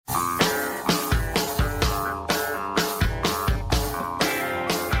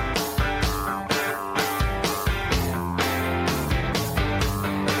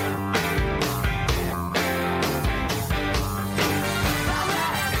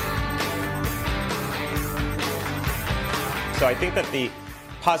So I think that the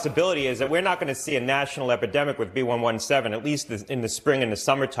possibility is that we're not going to see a national epidemic with B117, at least in the spring and the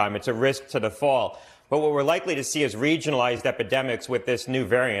summertime. It's a risk to the fall. But what we're likely to see is regionalized epidemics with this new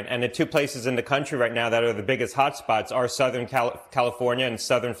variant. And the two places in the country right now that are the biggest hotspots are Southern California and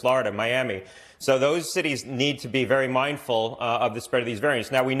Southern Florida, Miami. So those cities need to be very mindful of the spread of these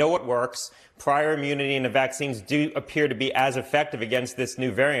variants. Now, we know what works. Prior immunity and the vaccines do appear to be as effective against this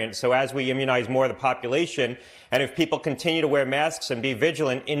new variant. So as we immunize more of the population, and if people continue to wear masks and be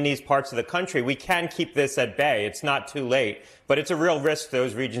vigilant in these parts of the country, we can keep this at bay. It's not too late, but it's a real risk to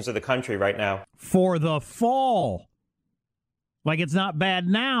those regions of the country right now. For the fall. Like it's not bad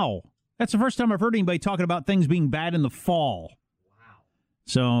now. That's the first time I've heard anybody talking about things being bad in the fall.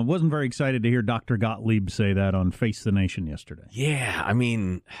 So I wasn't very excited to hear Dr. Gottlieb say that on Face the Nation yesterday. Yeah, I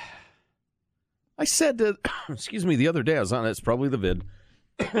mean, I said, the other day, I was on, it's probably the vid.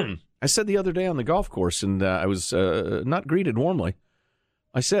 I said the other day on the golf course, and I was not greeted warmly.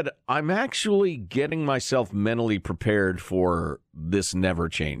 I said, I'm actually getting myself mentally prepared for this never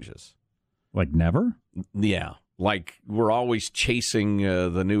changes. Like never? Yeah, like we're always chasing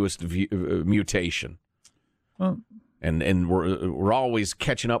the newest mutation. Well, And we're always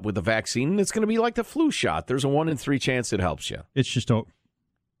catching up with the vaccine. It's going to be like the flu shot. There's a 1 in 3 chance it helps you. It's just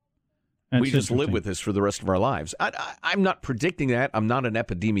we just live with this for the rest of our lives. I'm not predicting that. I'm not an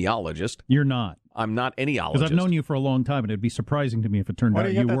epidemiologist. You're not. I'm not any ologist. Because I've known you for a long time, and it'd be surprising to me if it turned out you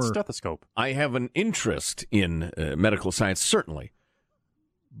were. Why do you get that stethoscope? I have an interest in medical science, certainly.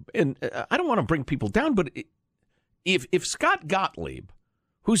 And I don't want to bring people down, but if Scott Gottlieb,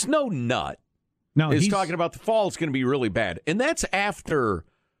 who's no nut, is talking about the fall is going to be really bad. And that's after,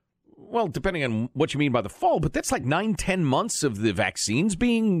 well, depending on what you mean by the fall, but that's like 9-10 months of the vaccines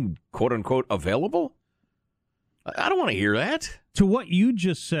being, quote-unquote, available. I don't want to hear that. To what you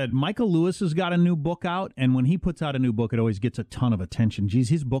just said, Michael Lewis has got a new book out, and when he puts out a new book, it always gets a ton of attention. Geez,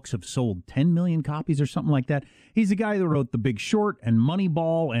 his books have sold 10 million copies or something like that. He's the guy that wrote The Big Short and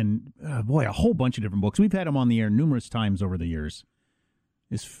Moneyball and, a whole bunch of different books. We've had him on the air numerous times over the years.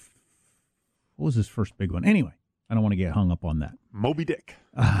 What was his first big one? Anyway, I don't want to get hung up on that. Moby Dick.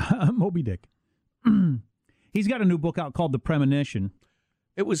 Moby Dick. He's got a new book out called The Premonition.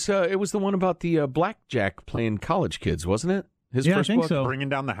 It was the one about the blackjack playing college kids, wasn't it? His first I think book? so. Bringing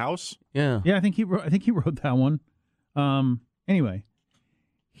Down the House? Yeah. Yeah, I think he wrote that one. Anyway,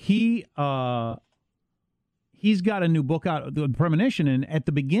 he's got a new book out, The Premonition, and at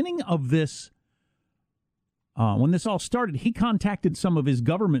the beginning of this, when this all started, he contacted some of his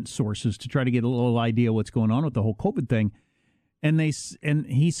government sources to try to get a little idea what's going on with the whole COVID thing, and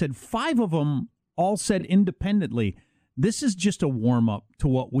he said 5 of them all said independently, this is just a warm-up to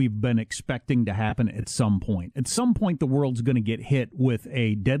what we've been expecting to happen at some point. At some point, the world's going to get hit with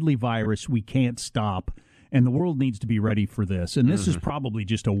a deadly virus we can't stop, and the world needs to be ready for this. And this is probably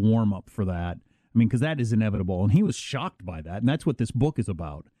just a warm-up for that. I mean, because that is inevitable. And he was shocked by that, and that's what this book is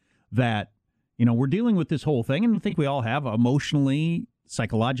about, that, we're dealing with this whole thing, and I think we all have emotionally,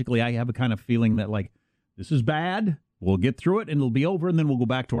 psychologically, I have a kind of feeling that, like, this is bad. We'll get through it, and it'll be over, and then we'll go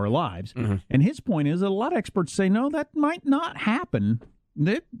back to our lives. Mm-hmm. And his point is that a lot of experts say, no, that might not happen.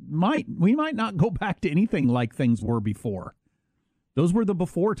 We might not go back to anything like things were before. Those were the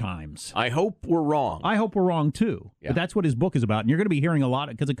before times. I hope we're wrong. I hope we're wrong, too. Yeah. But that's what his book is about. And you're going to be hearing a lot,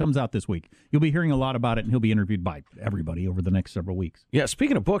 because it comes out this week. You'll be hearing a lot about it, and he'll be interviewed by everybody over the next several weeks. Yeah,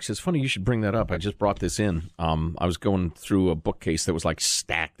 speaking of books, it's funny you should bring that up. I just brought this in. I was going through a bookcase that was like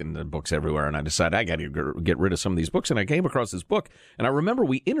stacked in the books everywhere, and I decided I got to get rid of some of these books. And I came across this book, and I remember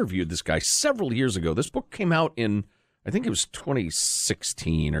we interviewed this guy several years ago. This book came out in, I think it was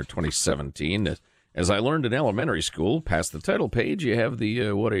 2016 or 2017. As I learned in elementary school, past the title page, you have the,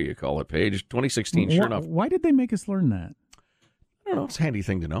 page 2016, sure enough. Why did they make us learn that? I don't know. It's a handy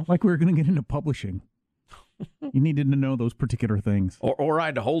thing to know. Like we were going to get into publishing. You needed to know those particular things. Or I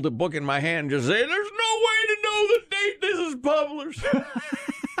had to hold a book in my hand and just say, there's no way to know the date this is published.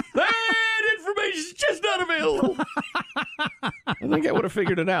 That information's just not available. I think I would have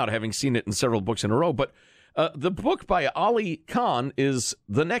figured it out, having seen it in several books in a row. But the book by Ali Khan is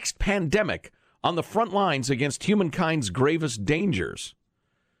The Next Pandemic, on the front lines against humankind's gravest dangers.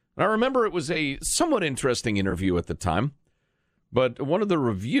 And I remember it was a somewhat interesting interview at the time, but one of the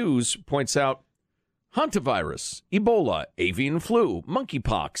reviews points out hantavirus, Ebola, avian flu,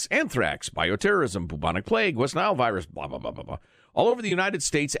 monkeypox, anthrax, bioterrorism, bubonic plague, West Nile virus, blah, blah, blah, blah, blah. All over the United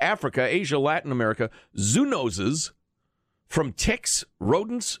States, Africa, Asia, Latin America, zoonoses from ticks,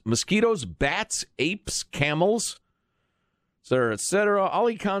 rodents, mosquitoes, bats, apes, camels, et cetera.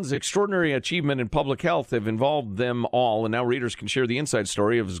 Ali Khan's extraordinary achievement in public health have involved them all, and now readers can share the inside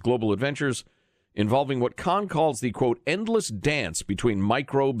story of his global adventures involving what Khan calls the, quote, endless dance between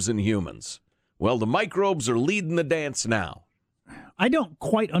microbes and humans. Well, the microbes are leading the dance now. I don't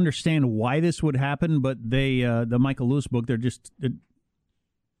quite understand why this would happen, but the Michael Lewis book, they're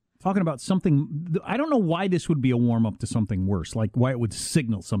talking about something. I don't know why this would be a warm-up to something worse, like why it would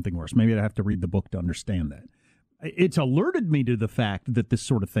signal something worse. Maybe I'd have to read the book to understand that. It's alerted me to the fact that this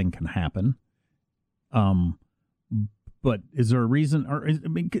sort of thing can happen. But is there a reason?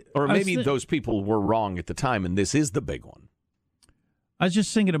 Or maybe those people were wrong at the time, and this is the big one. I was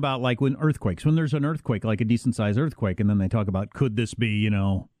just thinking about, like, when there's an earthquake, like a decent-sized earthquake, and then they talk about, could this be,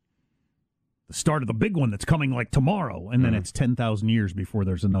 the start of the big one that's coming, like, tomorrow? And then it's 10,000 years before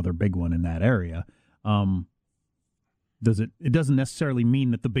there's another big one in that area. It doesn't necessarily mean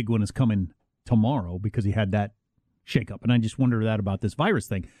that the big one is coming tomorrow because he had that shakeup. And I just wonder that about this virus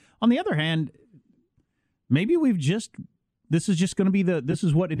thing. On the other hand, maybe this is just going to be this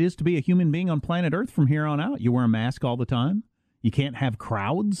is what it is to be a human being on planet Earth from here on out. You wear a mask all the time. You can't have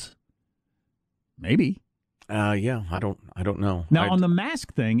crowds? Maybe. Yeah, I don't know. Now, on the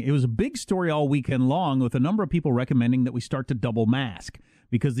mask thing, it was a big story all weekend long with a number of people recommending that we start to double mask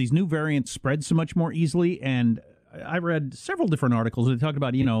because these new variants spread so much more easily. And I read several different articles that talked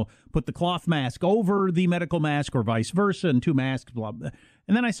about, put the cloth mask over the medical mask or vice versa, and two masks, blah, blah.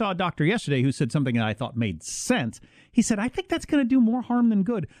 And then I saw a doctor yesterday who said something that I thought made sense. He said, I think that's going to do more harm than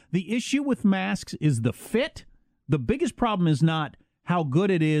good. The issue with masks is the fit. The biggest problem is not how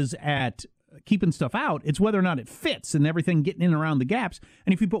good it is at keeping stuff out. It's whether or not it fits and everything getting in around the gaps.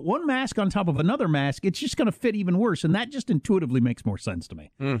 And if you put one mask on top of another mask, it's just going to fit even worse. And that just intuitively makes more sense to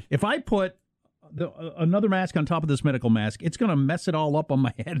me. If I put another mask on top of this medical mask, it's going to mess it all up on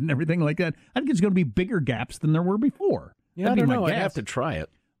my head and everything like that. I think it's going to be bigger gaps than there were before. Yeah, I don't know. I'd have to try it.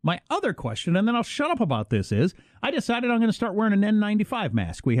 My other question, and then I'll shut up about this, is I decided I'm going to start wearing an N95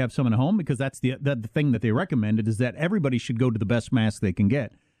 mask. We have some at home because that's the thing that they recommended is that everybody should go to the best mask they can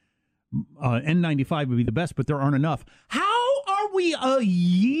get. N95 would be the best, but there aren't enough. How are we a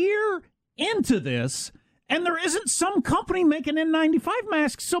year into this and there isn't some company making N95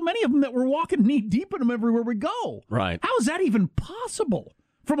 masks, so many of them that we're walking knee deep in them everywhere we go? Right. How is that even possible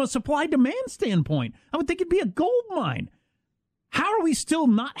from a supply-demand standpoint? I would think it'd be a gold mine. How are we still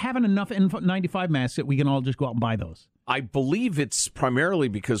not having enough N95 masks that we can all just go out and buy those? I believe it's primarily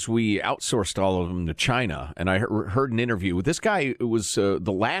because we outsourced all of them to China. And I heard an interview with this guy who was the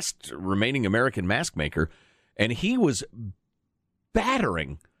last remaining American mask maker, and he was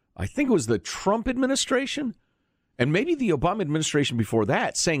battering, I think it was the Trump administration and maybe the Obama administration before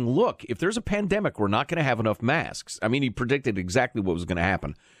that, saying, look, if there's a pandemic, we're not going to have enough masks. I mean, he predicted exactly what was going to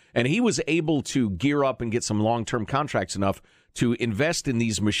happen. And he was able to gear up and get some long-term contracts enough to invest in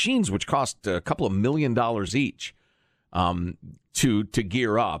these machines, which cost a couple of $1 million each, to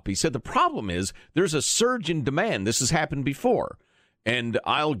gear up. He said the problem is there's a surge in demand. This has happened before, and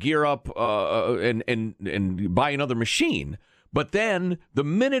I'll gear up and buy another machine. But then the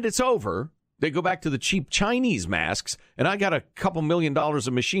minute it's over, they go back to the cheap Chinese masks, and I got a couple $1 million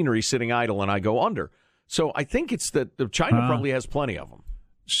of machinery sitting idle, and I go under. So I think it's that China probably has plenty of them.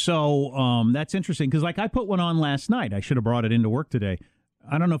 So that's interesting because, like, I put one on last night. I should have brought it into work today.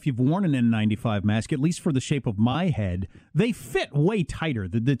 I don't know if you've worn an N95 mask, at least for the shape of my head. They fit way tighter.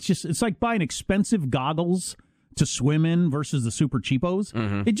 It's like buying expensive goggles to swim in versus the super cheapos.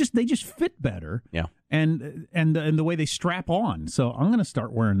 Mm-hmm. They just fit better. Yeah. And the way they strap on. So I'm going to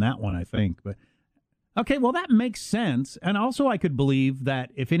start wearing that one, I think. But okay, well, that makes sense. And also I could believe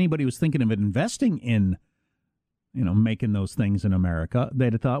that if anybody was thinking of investing in making those things in America,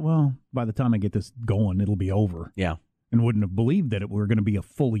 they'd have thought, well, by the time I get this going, it'll be over. Yeah. And wouldn't have believed that we're going to be a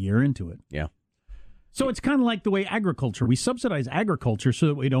full year into it. Yeah. So it's kind of like the way agriculture, we subsidize agriculture so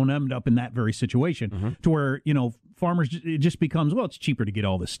that we don't end up in that very situation to where, farmers, it just becomes, well, it's cheaper to get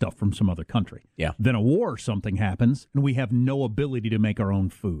all this stuff from some other country. Yeah. Then a war or something happens and we have no ability to make our own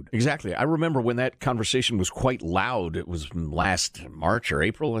food. Exactly. I remember when that conversation was quite loud. It was last March or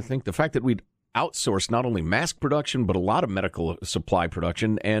April, I think. The fact that we'd outsource not only mask production, but a lot of medical supply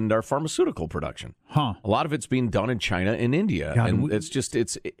production and our pharmaceutical production. A lot of it's being done in China and India. God, and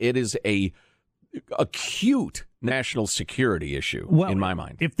it is a acute national security issue in my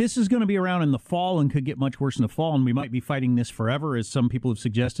mind. If this is going to be around in the fall and could get much worse in the fall, and we might be fighting this forever, as some people have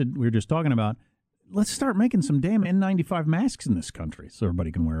suggested, we were just talking about, let's start making some damn N95 masks in this country so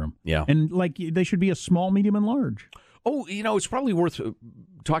everybody can wear them. Yeah. And they should be a small, medium, and large. Oh, it's probably worth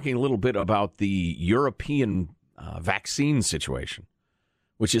talking a little bit about the European vaccine situation,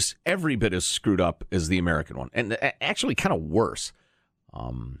 which is every bit as screwed up as the American one, and actually kind of worse.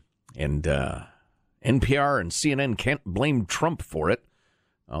 And NPR and CNN can't blame Trump for it.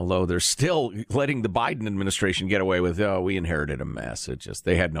 Although they're still letting the Biden administration get away with, we inherited a mess.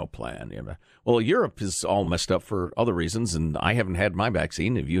 They had no plan. Well, Europe is all messed up for other reasons, and I haven't had my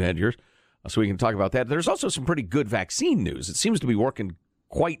vaccine. Have you had yours? So we can talk about that. There's also some pretty good vaccine news. It seems to be working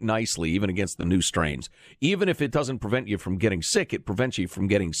quite nicely, even against the new strains. Even if it doesn't prevent you from getting sick, it prevents you from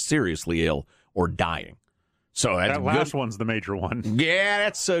getting seriously ill or dying. So that's that last one's the major one. Yeah,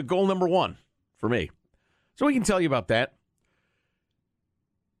 that's goal number one for me. So we can tell you about that.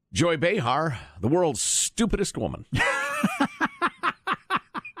 Joy Behar, the world's stupidest woman.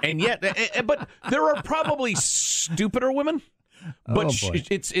 And yet, but there are probably stupider women. But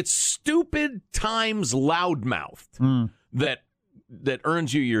it's stupid times loudmouthed that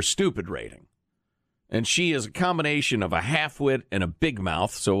earns you your stupid rating. And she is a combination of a half-wit and a big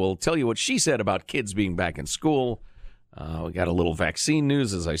mouth. So we'll tell you what she said about kids being back in school. We got a little vaccine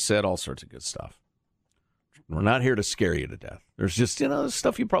news, as I said, all sorts of good stuff. We're not here to scare you to death. There's just,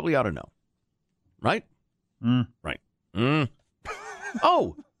 stuff you probably ought to know. Right? Right.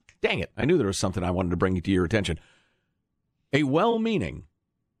 Oh, dang it. I knew there was something I wanted to bring to your attention. A well-meaning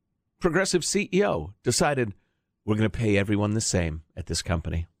progressive CEO decided we're going to pay everyone the same at this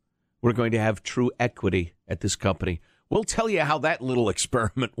company. We're going to have true equity at this company. We'll tell you how that little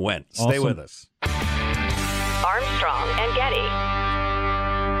experiment went. Awesome. Stay with us. Armstrong and Getty.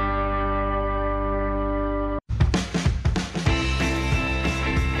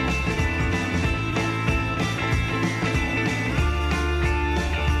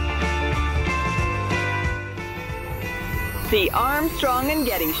 The Armstrong and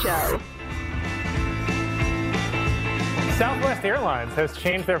Getty Show. Southwest Airlines has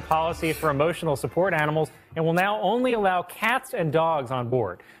changed their policy for emotional support animals and will now only allow cats and dogs on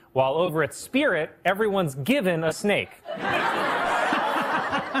board. While over at Spirit, everyone's given a snake.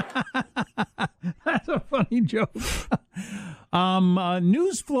 That's a funny joke.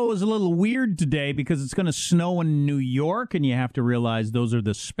 News flow is a little weird today because it's going to snow in New York, and you have to realize those are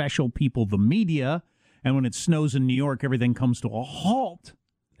the special people, the media. And when it snows in New York, everything comes to a halt.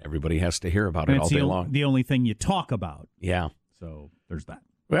 Everybody has to hear about it all day long. The only thing you talk about. Yeah. So there's that.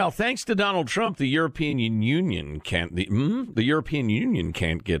 Well, thanks to Donald Trump, the European Union can't get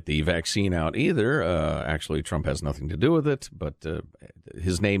the vaccine out either. Actually, Trump has nothing to do with it, but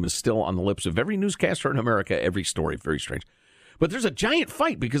his name is still on the lips of every newscaster in America, every story. Very strange. But there's a giant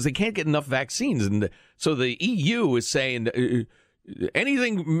fight because they can't get enough vaccines, and so the EU is saying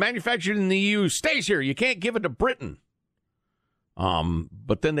anything manufactured in the EU stays here. You can't give it to Britain.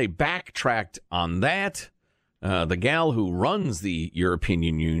 But then they backtracked on that. The gal who runs the European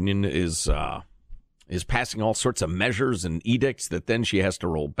Union is passing all sorts of measures and edicts that then she has to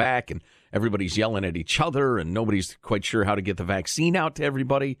roll back, and everybody's yelling at each other, and nobody's quite sure how to get the vaccine out to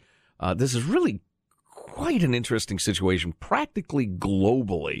everybody. This is really quite an interesting situation, practically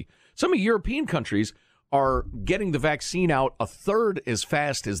globally. Some of European countries are getting the vaccine out a third as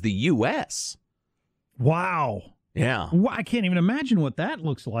fast as the U.S. Wow. Yeah. Well, I can't even imagine what that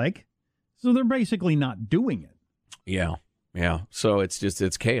looks like. So they're basically not doing it. Yeah. Yeah. So it's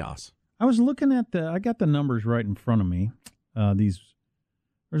chaos. I was looking at I got the numbers right in front of me. There's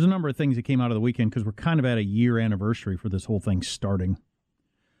a number of things that came out of the weekend because we're kind of at a year anniversary for this whole thing starting.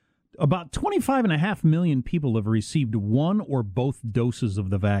 About 25.5 million people have received one or both doses of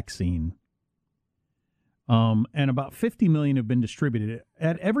the vaccine. And about 50 million have been distributed.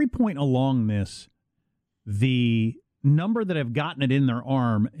 At every point along this, the number that have gotten it in their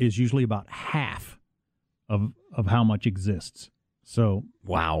arm is usually about half of how much exists. So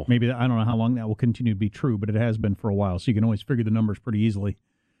wow, maybe I don't know how long that will continue to be true, but it has been for a while. So you can always figure the numbers pretty easily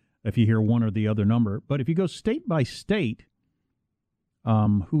if you hear one or the other number. But if you go state by state,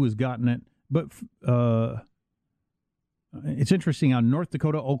 who has gotten it? But it's interesting how North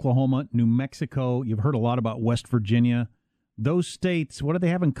Dakota, Oklahoma, New Mexico, you've heard a lot about West Virginia. Those states, what do they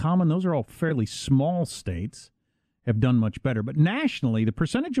have in common? Those are all fairly small states, have done much better. But nationally, the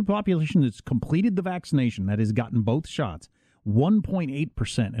percentage of population that's completed the vaccination, that has gotten both shots,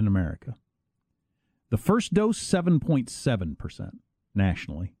 1.8% in America. The first dose, 7.7%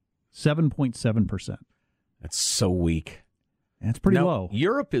 nationally. 7.7%. That's so weak. That's pretty low.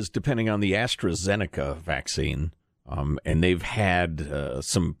 Europe is depending on the AstraZeneca vaccine. And they've had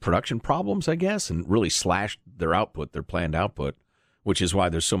some production problems, I guess, and really slashed their output, their planned output, which is why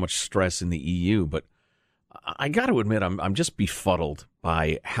there's so much stress in the EU. But I got to admit, I'm just befuddled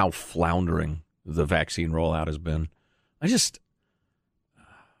by how floundering the vaccine rollout has been.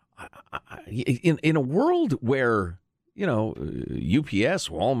 In a world where, UPS,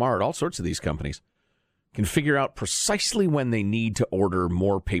 Walmart, all sorts of these companies can figure out precisely when they need to order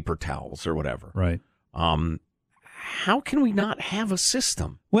more paper towels or whatever. Right. how can we not have a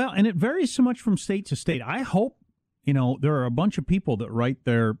system? Well, and it varies so much from state to state. I hope, there are a bunch of people that write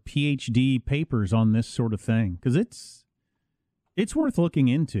their PhD papers on this sort of thing, because it's worth looking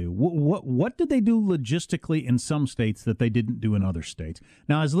into. What did they do logistically in some states that they didn't do in other states?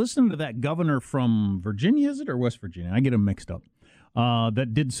 Now, I was listening to that governor from Virginia, is it, or West Virginia? I get them mixed up.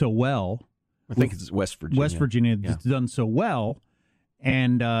 That did so well. I think it's West Virginia. West Virginia has done so well.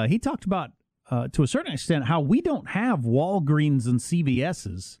 And he talked about, to a certain extent, how we don't have Walgreens and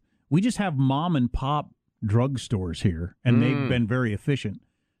CVS's. We just have mom and pop drugstores here, and they've been very efficient.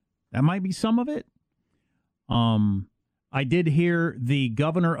 That might be some of it. I did hear the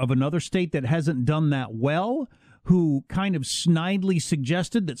governor of another state that hasn't done that well, who kind of snidely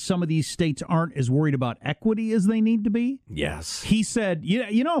suggested that some of these states aren't as worried about equity as they need to be. Yes. He said,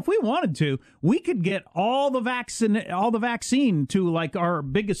 if we wanted to, we could get all the vaccine to like our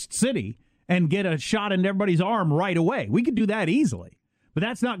biggest city and get a shot in everybody's arm right away. We could do that easily. But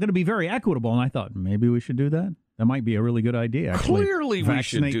that's not going to be very equitable. And I thought maybe we should do that. That might be a really good idea. Actually, clearly, we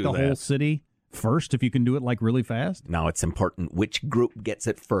should do vaccinate the whole city first if you can do it like really fast. Now, it's important which group gets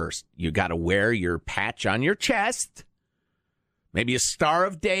it first. You got to wear your patch on your chest, maybe a Star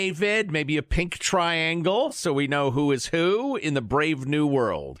of David, maybe a pink triangle, so we know who is who in the brave new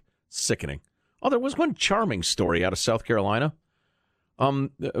world. Sickening. Oh, there was one charming story out of South Carolina.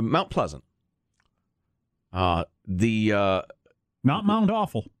 Mount Pleasant. Not Mount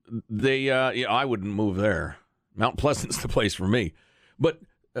Awful. I wouldn't move there. Mount Pleasant's the place for me. But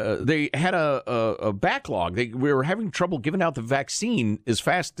they had a backlog. We were having trouble giving out the vaccine as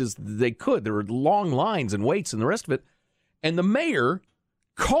fast as they could. There were long lines and waits and the rest of it. And the mayor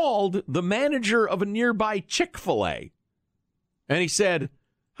called the manager of a nearby Chick-fil-A. And he said,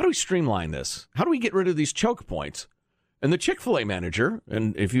 how do we streamline this? How do we get rid of these choke points? And the Chick-fil-A manager,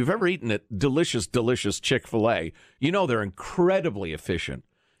 and if you've ever eaten at delicious, delicious Chick-fil-A, you know they're incredibly efficient.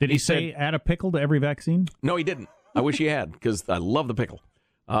 Did he say add a pickle to every vaccine? No, he didn't. I wish he had, because I love the pickle.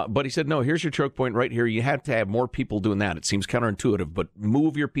 But he said, no, here's your choke point right here. You have to have more people doing that. It seems counterintuitive, but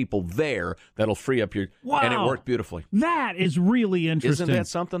move your people there. That'll free up your... Wow. And it worked beautifully. That is really interesting. Isn't that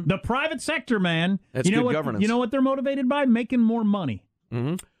something? The private sector, man. That's good governance. You know what they're motivated by? Making more money.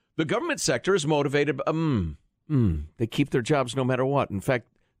 Mm-hmm. The government sector is motivated by... They keep their jobs no matter what. In fact,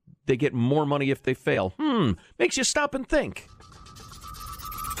 they get more money if they fail. Makes you stop and think.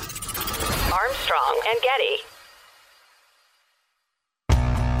 Armstrong and Getty.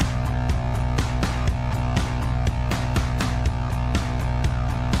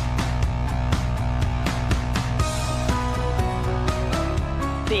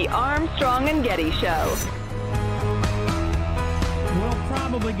 The Armstrong and Getty Show. We'll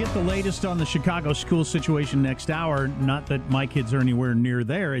probably get the latest on the Chicago school situation next hour. Not that my kids are anywhere near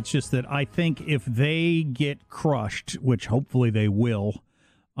there. It's just that I think if they get crushed, which hopefully they will,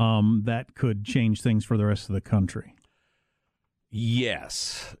 that could change things for the rest of the country.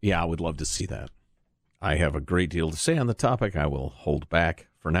 Yes. Yeah, I would love to see that. I have a great deal to say on the topic. I will hold back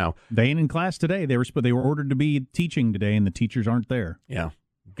for now. They ain't in class today. They were ordered to be teaching today, and the teachers aren't there. Yeah.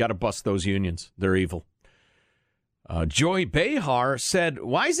 Got to bust those unions. They're evil. Joy Behar said,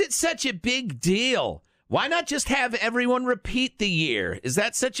 why is it such a big deal? Why not just have everyone repeat the year? Is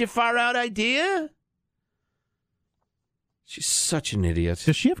that such a far-out idea? She's such an idiot.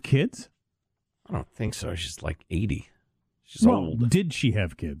 Does she have kids? I don't think so. She's like 80. She's old. Did she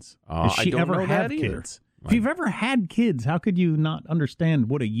have kids? Has she I don't ever know had that either. kids? If you've ever had kids, how could you not understand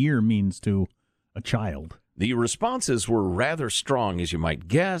what a year means to a child? The responses were rather strong, as you might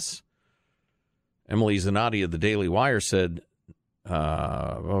guess. Emily Zanotti of the Daily Wire said...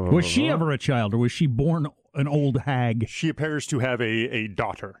 was she ever a child, or was she born an old hag? She appears to have a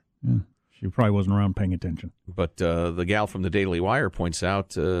daughter. Yeah, she probably wasn't around paying attention. But the gal from the Daily Wire points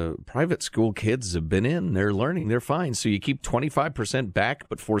out private school kids have been in. They're learning. They're fine. So you keep 25% back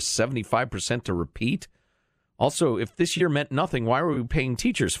but force 75% to repeat? Also, if this year meant nothing, why were we paying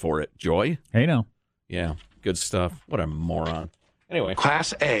teachers for it, Joy? Hey, no. Yeah, good stuff. What a moron. Anyway.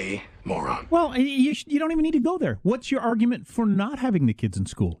 Class A moron. Well, you don't even need to go there. What's your argument for not having the kids in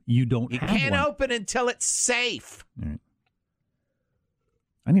school? You don't have one. You can't open until it's safe. All right.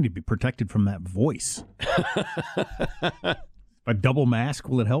 I need to be protected from that voice. A double mask,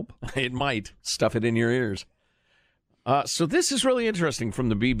 will it help? It might. Stuff it in your ears. So this is really interesting from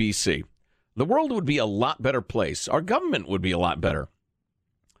the BBC. The world would be a lot better place. Our government would be a lot better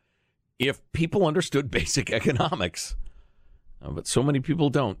if people understood basic economics. But so many people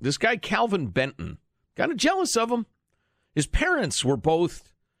don't. This guy, Calvin Benton, kind of jealous of him. His parents were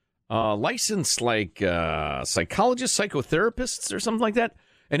both licensed psychologists, psychotherapists or something like that.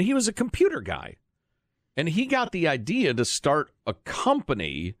 And he was a computer guy. And he got the idea to start a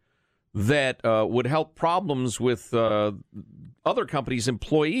company that would help problems with other companies'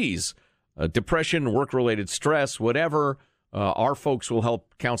 employees, depression, work-related stress, whatever. Our folks will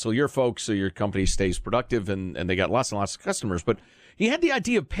help counsel your folks so your company stays productive, and they got lots and lots of customers. But he had the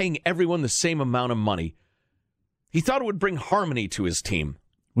idea of paying everyone the same amount of money. He thought it would bring harmony to his team.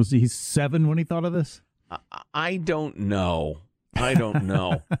 Was he 7 when he thought of this? I don't know. One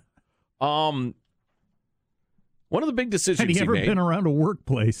of the big decisions Had he ever made, been around a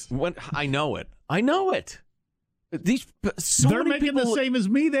workplace? I know it. They're making the same as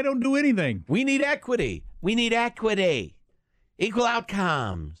me. They don't do anything. We need equity. Equal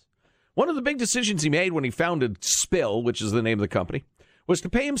outcomes. One of the big decisions he made when he founded Spill, which is the name of the company, was to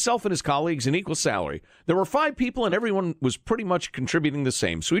pay himself and his colleagues an equal salary. There were 5 people, and everyone was pretty much contributing the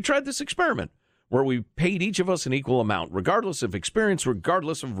same. So he tried this experiment where we paid each of us an equal amount, regardless of experience,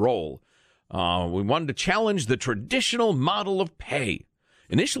 regardless of role. We wanted to challenge the traditional model of pay.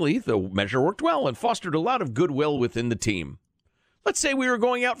 Initially, the measure worked well and fostered a lot of goodwill within the team. Let's say we were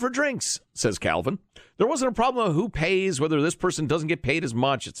going out for drinks, says Calvin. There wasn't a problem of who pays, whether this person doesn't get paid as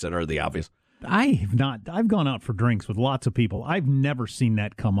much, etc. The obvious. I've gone out for drinks with lots of people. I've never seen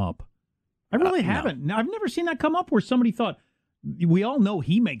that come up. I really haven't. No. I've never seen that come up where somebody thought, we all know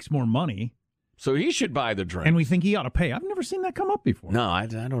he makes more money, so he should buy the drink. and we think he ought to pay. I've never seen that come up before. No, I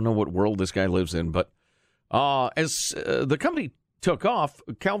don't know what world this guy lives in, but as the company took off,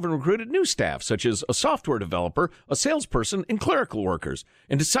 Calvin recruited new staff, such as a software developer, a salesperson, and clerical workers,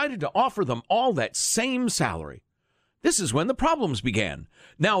 and decided to offer them all that same salary. This is when the problems began.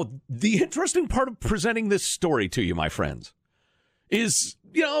 Now, the interesting part of presenting this story to you, my friends, is,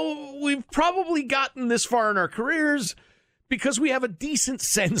 we've probably gotten this far in our careers because we have a decent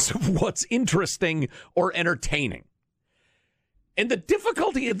sense of what's interesting or entertaining. And the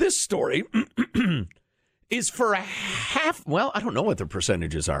difficulty of this story is for I don't know what the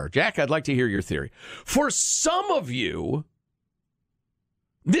percentages are. Jack, I'd like to hear your theory. For some of you,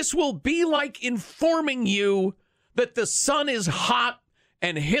 this will be like informing you that the sun is hot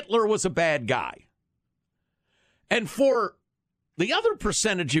and Hitler was a bad guy. And for the other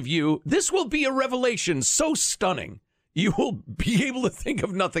percentage of you, this will be a revelation so stunning, you will be able to think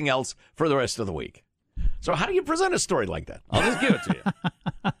of nothing else for the rest of the week. So how do you present a story like that? I'll just give it to you.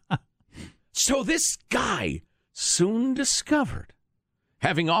 So this guy soon discovered,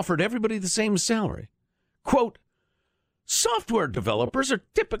 having offered everybody the same salary, quote, software developers are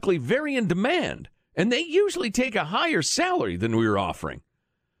typically very in demand, and they usually take a higher salary than we were offering.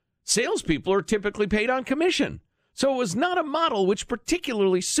 Salespeople are typically paid on commission, so it was not a model which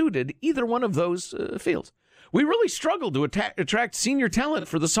particularly suited either one of those fields. We really struggled to attract senior talent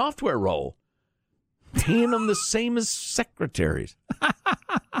for the software role, paying them the same as secretaries.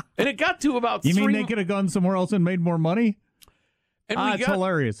 And it got to about You mean they could have gone somewhere else and made more money? It's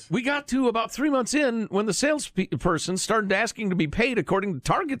hilarious. We got to about 3 months in when the salesperson started asking to be paid according to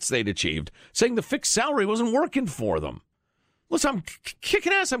targets they'd achieved, saying the fixed salary wasn't working for them. Listen, I'm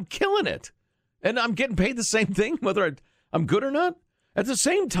kicking ass. I'm killing it. And I'm getting paid the same thing, whether I'm good or not. At the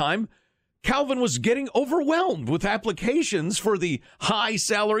same time, Calvin was getting overwhelmed with applications for the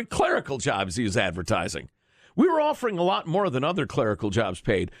high-salary clerical jobs he was advertising. We were offering a lot more than other clerical jobs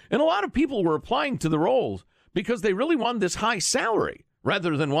paid, and a lot of people were applying to the roles because they really wanted this high salary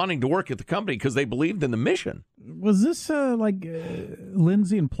rather than wanting to work at the company because they believed in the mission. Was this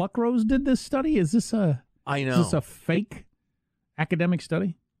Lindsay and Pluckrose did this study? Is this I know. Is this a fake academic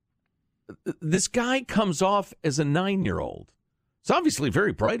study? This guy comes off as a 9-year-old. He's obviously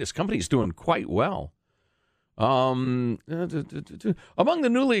very bright. His company's doing quite well. Among the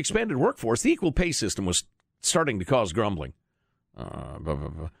newly expanded workforce, the equal pay system was starting to cause grumbling.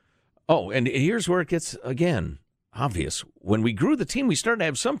 Oh, and here's where it gets, again, obvious. When we grew the team, we started to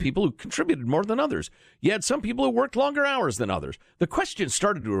have some people who contributed more than others. You had some people who worked longer hours than others. The question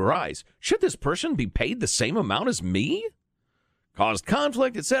started to arise, should this person be paid the same amount as me? Caused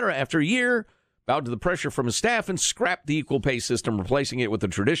conflict, etc. After a year, bowed to the pressure from his staff and scrapped the equal pay system, replacing it with the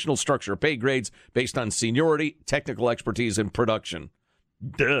traditional structure of pay grades based on seniority, technical expertise, and production.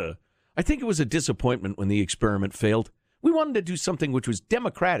 Duh. I think it was a disappointment when the experiment failed. We wanted to do something which was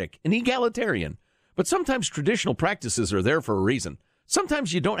democratic and egalitarian. But sometimes traditional practices are there for a reason.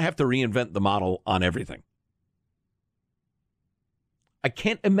 Sometimes you don't have to reinvent the model on everything. I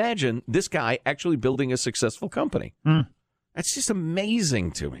can't imagine this guy actually building a successful company. That's just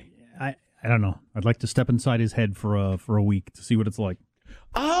amazing to me. I don't know. I'd like to step inside his head for a week to see what it's like.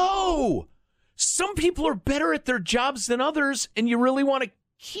 Oh, some people are better at their jobs than others, and you really want to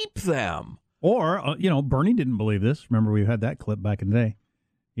keep them. Or, Bernie didn't believe this. Remember, we had that clip back in the day.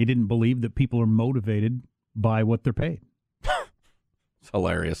 He didn't believe that people are motivated by what they're paid. It's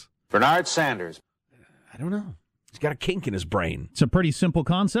hilarious. Bernard Sanders. I don't know. He's got a kink in his brain. It's a pretty simple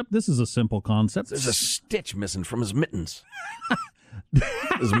concept. This is a simple concept. There's a stitch missing from his mittens.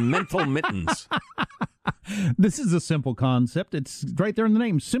 His mental mittens. This is a simple concept. It's right there in the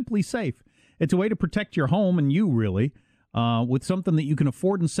name, Simply Safe. It's a way to protect your home and you, really, with something that you can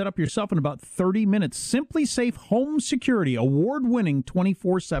afford and set up yourself in about 30 minutes. Simply Safe Home Security, award-winning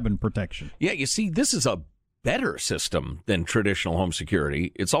 24/7 protection. Yeah, you see, this is a better system than traditional home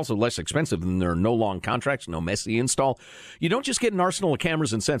security. It's also less expensive, and there are no long contracts, no messy install. You don't just get an arsenal of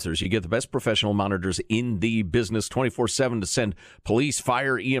cameras and sensors. You get the best professional monitors in the business 24/7 to send police,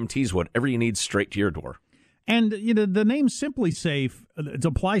 fire, EMTs, whatever you need straight to your door. And the name Simply Safe, it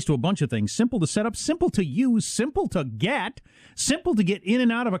applies to a bunch of things. Simple to set up, simple to use, simple to get in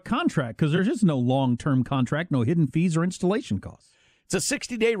and out of a contract, because there's just no long-term contract, no hidden fees or installation costs. It's a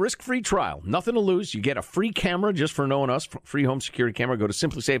 60-day risk-free trial. Nothing to lose. You get a free camera just for knowing us. Free home security camera. Go to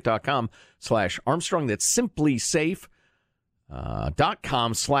simplysafe.com/Armstrong. That's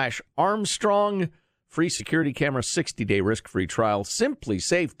simplysafe.com/Armstrong. Free security camera, 60-day risk-free trial.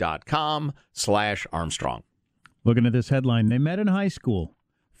 Simplysafe.com/Armstrong. Looking at this headline, they met in high school.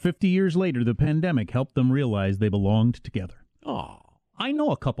 50 years later, the pandemic helped them realize they belonged together. Oh, I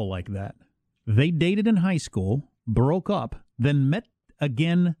know a couple like that. They dated in high school, broke up, then met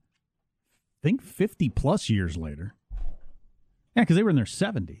again, I think 50-plus years later. Yeah, because they were in their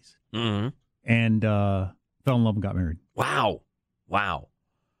 70s. Mm-hmm. And fell in love and got married. Wow.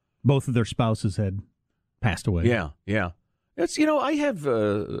 Both of their spouses had passed away. Yeah. It's, I have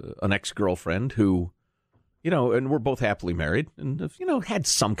an ex-girlfriend who, and we're both happily married and have, had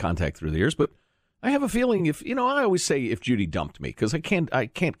some contact through the years, but I have a feeling I always say if Judy dumped me, because I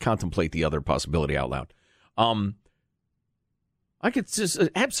can't contemplate the other possibility out loud. I could just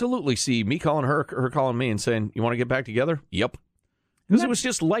absolutely see me calling her calling me and saying, "You want to get back together?" Yep. Because it was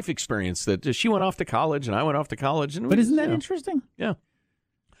just life experience that she went off to college and I went off to college. But isn't that interesting? Yeah.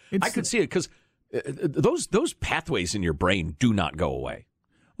 I could see it because those pathways in your brain do not go away.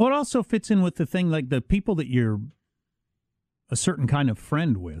 Well, it also fits in with the thing, like the people that you're a certain kind of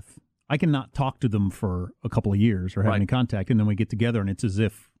friend with. I cannot talk to them for a couple of years or have any contact, and then we get together and it's as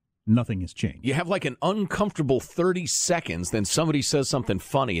if nothing has changed. You have like an uncomfortable 30 seconds, then somebody says something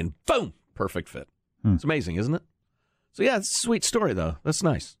funny, and boom, perfect fit. It's amazing, isn't it? So, yeah, it's a sweet story, though. That's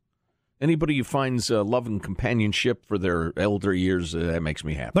nice. Anybody who finds love and companionship for their elder years, that makes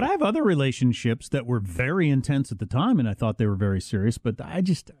me happy. But I have other relationships that were very intense at the time, and I thought they were very serious, but I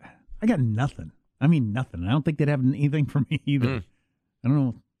got nothing. I mean, nothing. I don't think they'd have anything for me either. I don't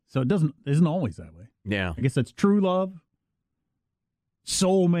know. So it isn't always that way. Yeah. I guess that's true love.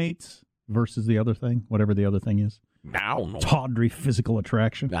 Soulmates versus the other thing, whatever the other thing is. No. Tawdry physical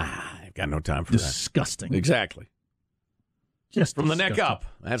attraction. I've got no time for Disgusting. that. Exactly. Just from the neck up.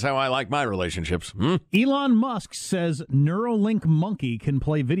 That's how I like my relationships. Elon Musk says Neuralink monkey can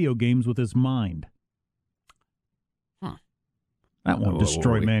play video games with his mind. That won't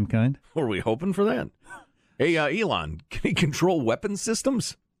destroy mankind. Were we hoping for that? Hey, Elon, can he control weapon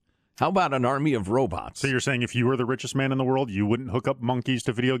systems? How about an army of robots? So you're saying if you were the richest man in the world, you wouldn't hook up monkeys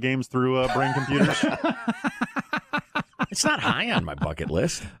to video games through brain computers? It's not high on my bucket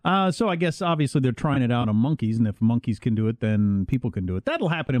list. So I guess obviously they're trying it out on monkeys, and if monkeys can do it, then people can do it. That'll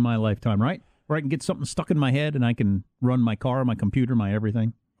happen in my lifetime, right? Where I can get something stuck in my head and I can run my car, my computer, my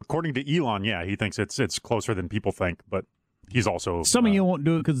everything. According to Elon, yeah, he thinks it's closer than people think, but he's also... Some of you won't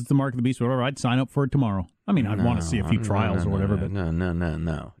do it because it's the mark of the beast, or whatever. I'd sign up for it tomorrow. I mean, I'd want to see a few trials or whatever. But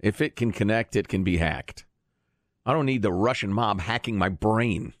No. If it can connect, it can be hacked. I don't need the Russian mob hacking my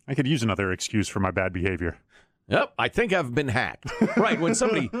brain. I could use another excuse for my bad behavior. Yep, I think I've been hacked. Right, when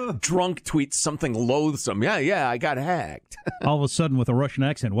somebody drunk tweets something loathsome, yeah, I got hacked. All of a sudden with a Russian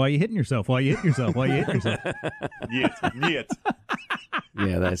accent, why are you hitting yourself? Why are you hitting yourself? Why are you hitting yourself? Niet.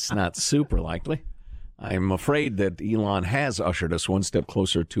 Yeah, that's not super likely. I'm afraid that Elon has ushered us one step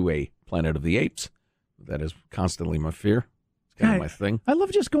closer to a Planet of the Apes. That is constantly my fear. It's kind of my thing. I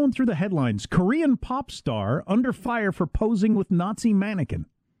love just going through the headlines. Korean pop star under fire for posing with Nazi mannequin.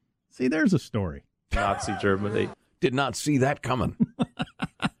 See, there's a story. Nazi Germany. Did not see that coming.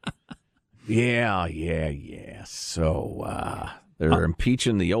 Yeah. So they're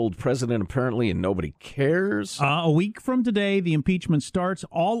impeaching the old president apparently, and nobody cares. A week from today, the impeachment starts.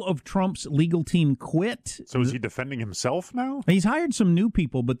 All of Trump's legal team quit. So is he defending himself now? He's hired some new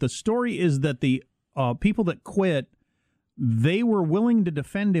people, but the story is that the people that quit, they were willing to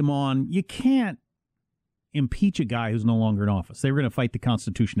defend him on, you can't impeach a guy who's no longer in office. They were going to fight the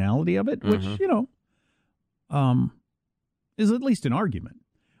constitutionality of it, which, is at least an argument.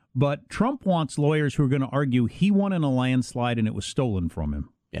 But Trump wants lawyers who are going to argue he won in a landslide and it was stolen from him.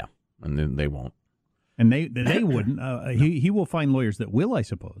 Yeah, and then they won't. And they wouldn't. He will find lawyers that will, I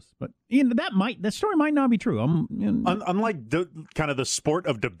suppose. But that story might not be true. Unlike the sport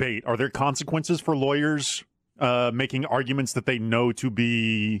of debate, are there consequences for lawyers making arguments that they know to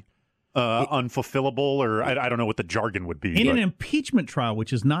be unfulfillable, or I don't know what the jargon would be. In an impeachment trial,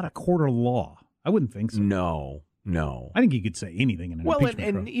 which is not a court of law, I wouldn't think so. No. I think you could say anything in an impeachment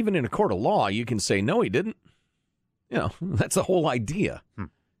trial. And even in a court of law, you can say, no, he didn't. That's the whole idea.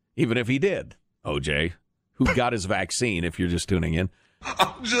 Even if he did. OJ, who got his vaccine, if you're just tuning in.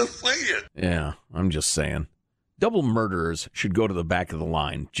 I'm just saying. Yeah, I'm just saying. Double murderers should go to the back of the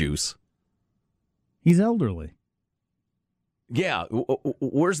line, Juice. He's elderly. Yeah,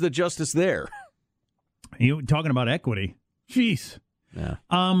 where's the justice there? You talking about equity? Jeez. Yeah.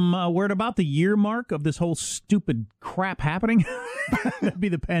 We're at about the year mark of this whole stupid crap happening. That'd be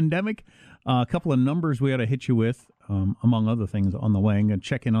the pandemic. A couple of numbers we ought to hit you with, among other things, on the way. I'm going to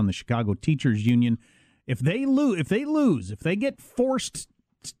check in on the Chicago Teachers Union. If they lose, if they get forced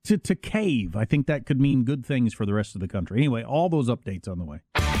to cave, I think that could mean good things for the rest of the country. Anyway, all those updates on the way.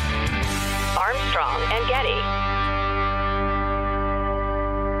 Armstrong and Getty.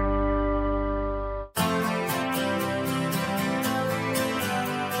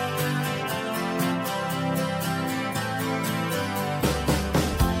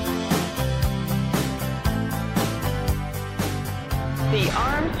 The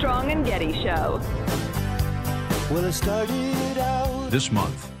Armstrong and Getty Show. Well, it started out. This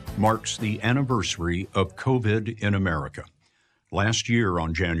month marks the anniversary of COVID in America. Last year,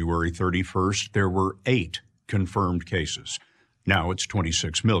 on January 31st, there were 8 confirmed cases. Now it's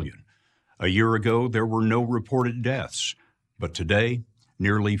 26 million. A year ago, there were no reported deaths. But today,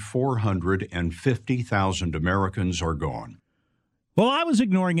 nearly 450,000 Americans are gone. Well, I was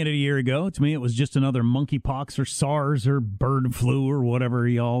ignoring it a year ago. To me, it was just another monkeypox or SARS or bird flu or whatever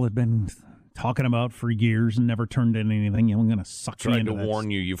y'all had been talking about for years and never turned into anything. I'm going to suck me into Tried to warn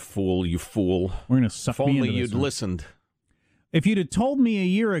you, you fool. We're going to suck me into this. If only you'd listened. If you'd have told me a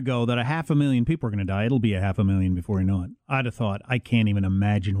year ago that 500,000 people are going to die, it'll be 500,000 before you know it. I'd have thought, I can't even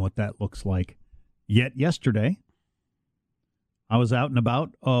imagine what that looks like. Yet yesterday, I was out and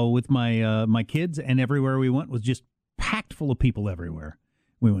about with my kids, and everywhere we went was just packed full of people everywhere.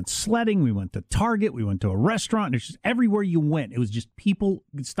 We went sledding, we went to Target, we went to a restaurant. It's just everywhere you went, it was just people.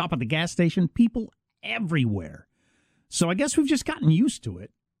 You'd stop at the gas station, people everywhere. So I guess we've just gotten used to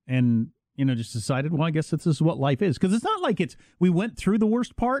it, and just decided, well, I guess this is what life is. Because it's not like we went through the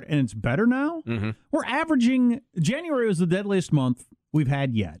worst part and it's better now. Mm-hmm. We're averaging, January was the deadliest month we've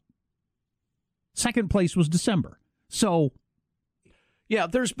had yet. Second place was December. So, yeah,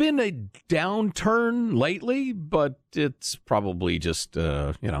 there's been a downturn lately, but it's probably just,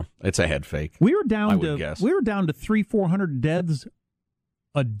 it's a head fake. We were down to 300-400 deaths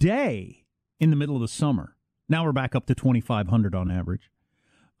a day in the middle of the summer. Now we're back up to 2,500 on average.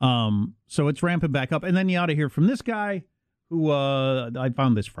 So it's ramping back up. And then you ought to hear from this guy who I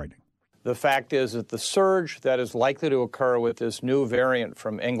found this frightening. The fact is that the surge that is likely to occur with this new variant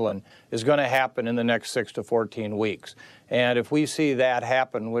from England is going to happen in the next 6 to 14 weeks. And if we see that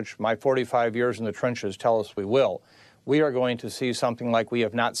happen, which my 45 years in the trenches tell us we will, we are going to see something like we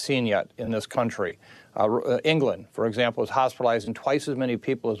have not seen yet in this country. England, for example, is hospitalizing twice as many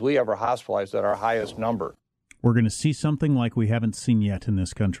people as we ever hospitalized at our highest number. We're going to see something like we haven't seen yet in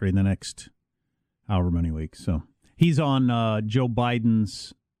this country in the next however many weeks. So he's on Joe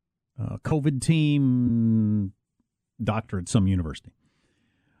Biden's COVID team, doctor at some university.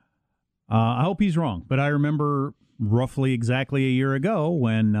 I hope he's wrong, but I remember roughly exactly a year ago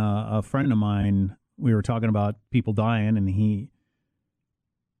when a friend of mine, we were talking about people dying, and he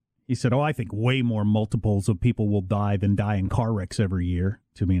said, I think way more multiples of people will die than die in car wrecks every year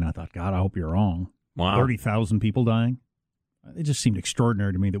to me. And I thought, God, I hope you're wrong. Wow. 30,000 people dying. It just seemed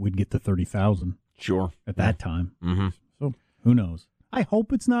extraordinary to me that we'd get to 30,000. Sure. At that time. Mm-hmm. So who knows? I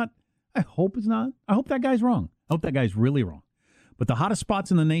hope it's not. I hope that guy's wrong. I hope that guy's really wrong. But the hottest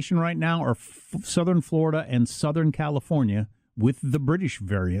spots in the nation right now are southern Florida and southern California with the British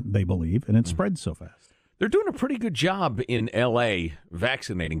variant, they believe, and it spreads so fast. They're doing a pretty good job in L.A.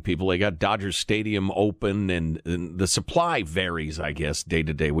 vaccinating people. They got Dodger Stadium open, and the supply varies, I guess, day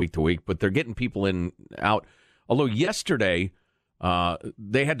to day, week to week, but they're getting people in, out. Although yesterday,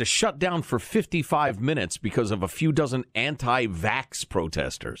 they had to shut down for 55 minutes because of a few dozen anti-vax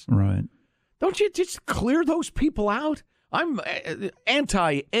protesters. Right. Don't you just clear those people out? I'm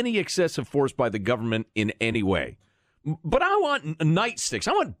anti any excessive force by the government in any way. But I want nightsticks.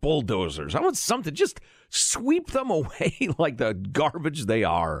 I want bulldozers. I want something. Just sweep them away like the garbage they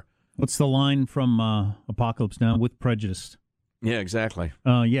are. What's the line from Apocalypse Now? With prejudice. Yeah, exactly.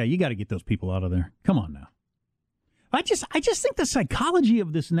 Yeah, you got to get those people out of there. Come on now. I just think the psychology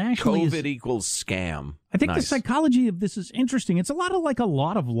of this nationally COVID equals scam. I think Nice. the psychology of this is interesting. It's a lot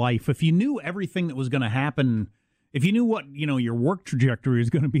of life. If you knew everything that was going to happen, if you knew what your work trajectory is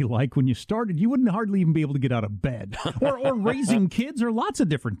going to be like when you started, you wouldn't hardly even be able to get out of bed. Or raising kids, or lots of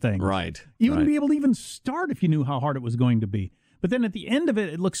different things. Right. You wouldn't be able to even start if you knew how hard it was going to be. But then at the end of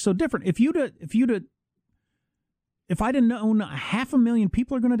it, it looks so different. If I'd have known 500,000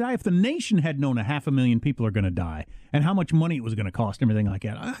 people are going to die, if the nation had known 500,000 people are going to die, and how much money it was going to cost, and everything like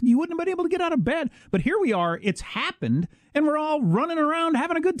that, you wouldn't have been able to get out of bed. But here we are, it's happened, and we're all running around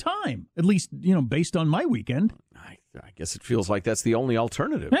having a good time. At least, based on my weekend. I guess it feels like that's the only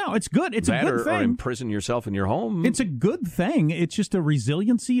alternative. No, it's good. It's that a good thing. Or imprison yourself in your home. It's a good thing. It's just a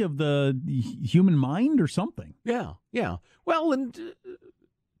resiliency of the human mind or something. Yeah. Well, and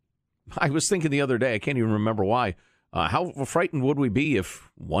I was thinking the other day, I can't even remember why, how frightened would we be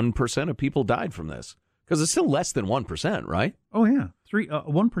if 1% of people died from this? Because it's still less than 1%, right? Oh, yeah.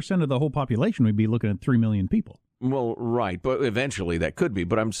 1% of the whole population, we'd be looking at 3 million people. Well, right, but eventually that could be.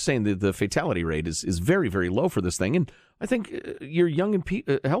 But I'm just saying that the fatality rate is very, very low for this thing. And I think you're young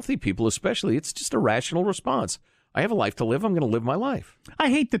and healthy people especially, it's just a rational response. I have a life to live. I'm going to live my life. I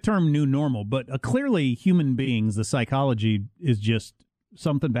hate the term new normal, but clearly human beings, the psychology is just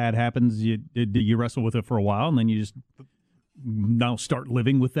something bad happens, you wrestle with it for a while, and then you just now start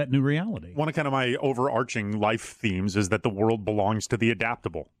living with that new reality. One of kind of my overarching life themes is that the world belongs to the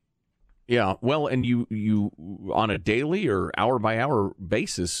adaptable. Yeah, well, and you on a daily or hour-by-hour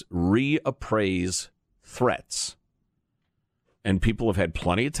basis reappraise threats. And people have had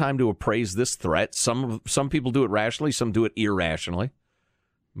plenty of time to appraise this threat. Some people do it rationally, some do it irrationally.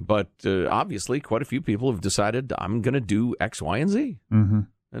 But obviously, quite a few people have decided, I'm going to do X, Y, and Z. Mm-hmm.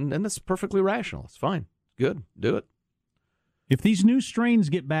 And that's perfectly rational. It's fine. Good. Do it. If these new strains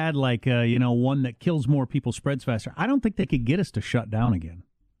get bad, like one that kills more people, spreads faster, I don't think they could get us to shut down again.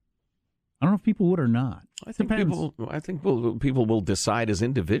 I don't know if people would or not. I think people will decide as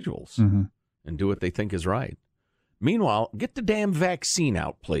individuals and do what they think is right. Meanwhile, get the damn vaccine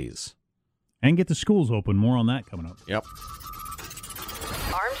out, please. And get the schools open. More on that coming up. Yep.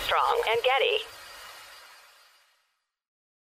 Armstrong and Getty.